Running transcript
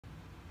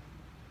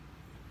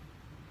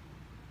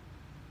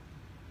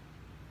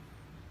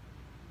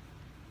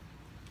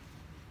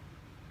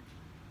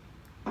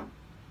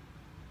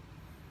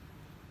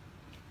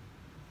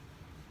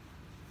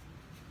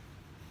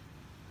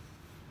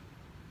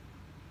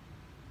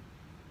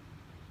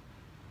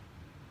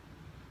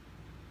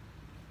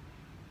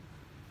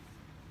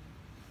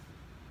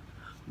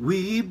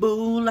We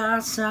both lie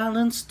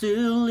silent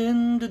still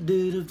in the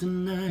dead of the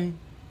night.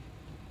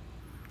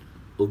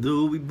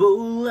 Although we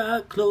both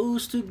lie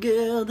close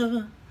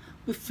together,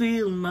 we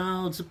feel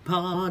miles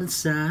apart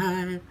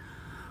inside.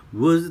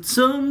 Was it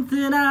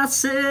something I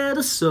said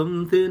or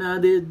something I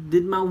did?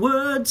 Did my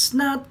words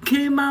not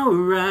come out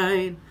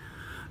right?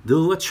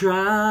 Though I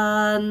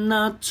try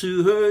not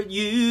to hurt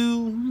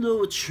you,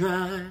 though I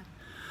try,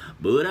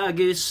 but I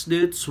guess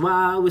that's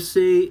why we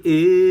say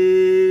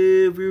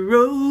every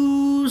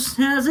rose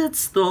has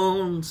its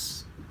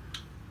thorns.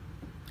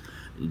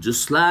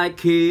 Just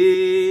like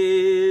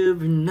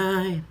every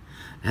night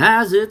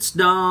has its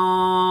dawn.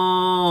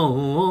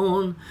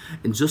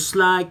 And just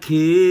like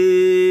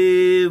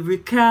every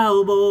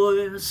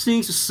cowboy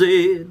sings a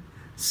sad,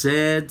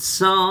 sad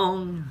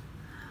song,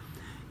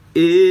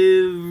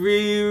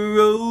 every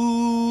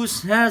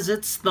rose has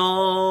its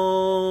thorns.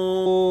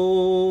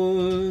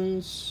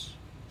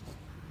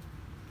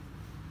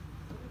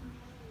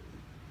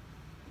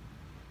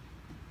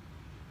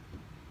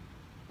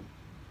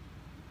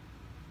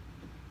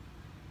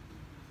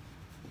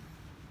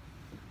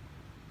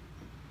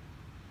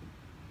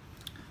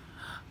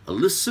 I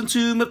listen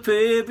to my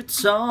favorite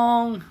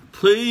song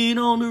playing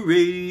on the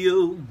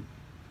radio,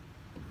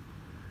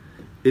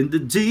 and the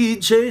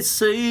DJ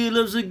say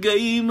loves a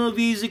game of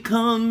easy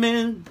come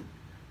and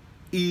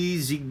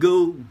easy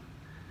go.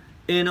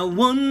 And I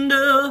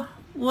wonder,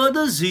 what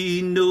does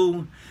he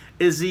know?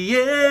 Has he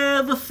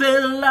ever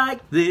felt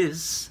like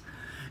this?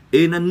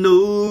 And I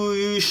know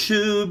you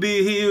should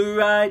be here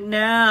right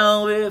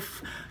now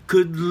if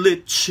could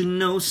let you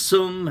know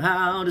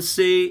somehow to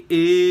say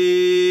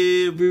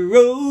every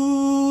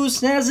rose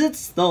has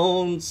its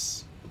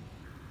thorns.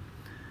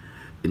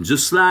 And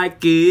just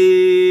like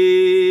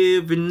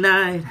every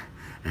night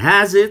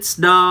has its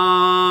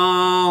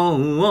dawn,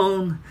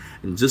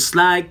 and just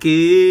like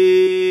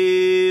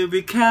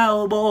every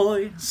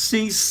cowboy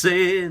sings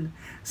sad,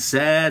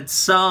 sad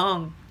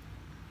song,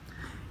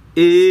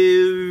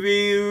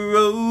 every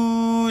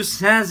rose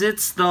has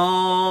its thorns.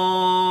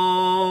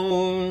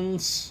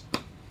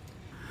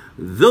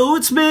 Though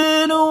it's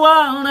been a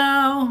while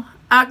now,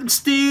 I can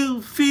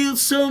still feel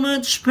so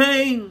much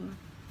pain,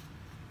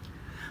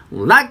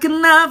 like a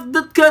knife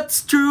that cuts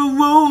through a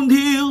wound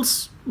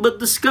heals, but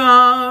the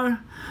scar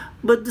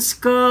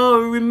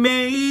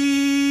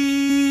remains.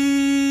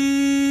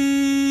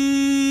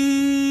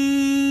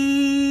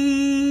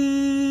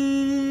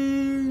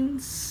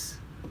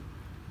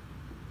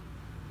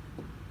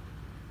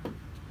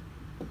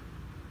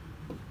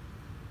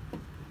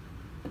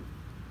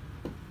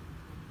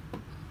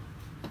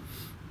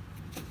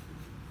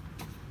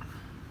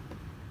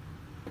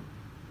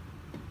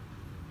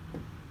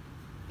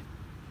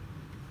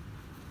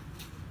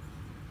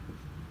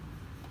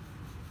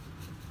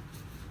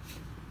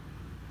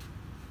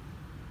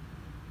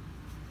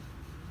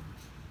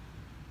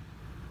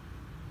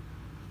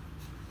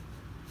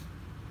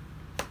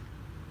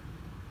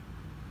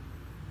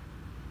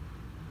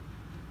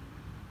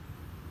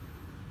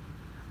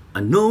 I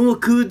know I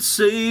could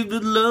save the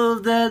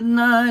love that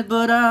night,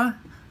 but I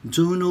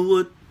don't know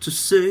what to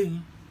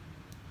say.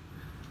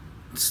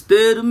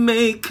 Instead of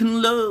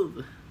making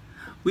love,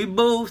 we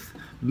both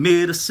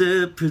made our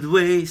separate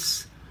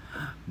ways.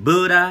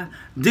 But I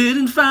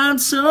didn't find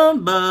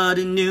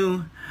somebody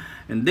new,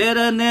 and that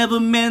I never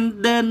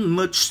meant that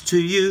much to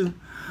you.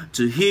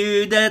 To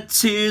hear that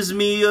tears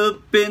me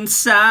up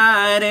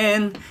inside,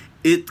 and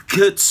it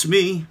cuts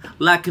me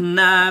like a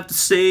knife to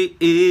say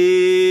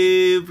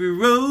every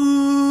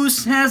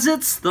rose has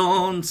its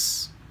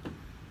thorns.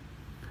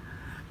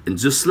 And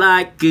just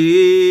like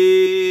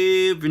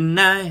every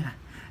night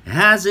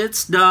has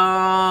its dawn,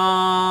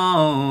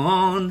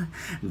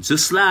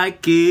 just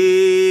like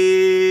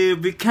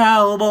every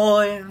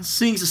cowboy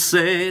sings a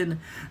sad,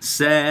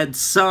 sad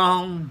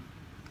song,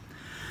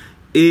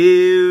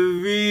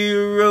 every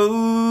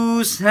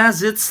rose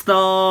has its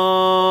thorns.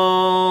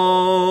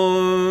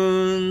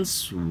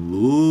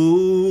 Ooh.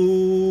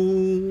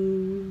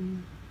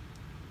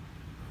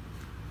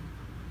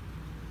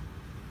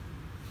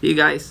 See you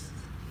guys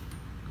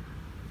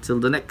till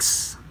the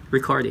next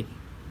recording.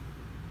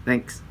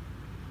 Thanks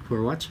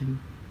for watching.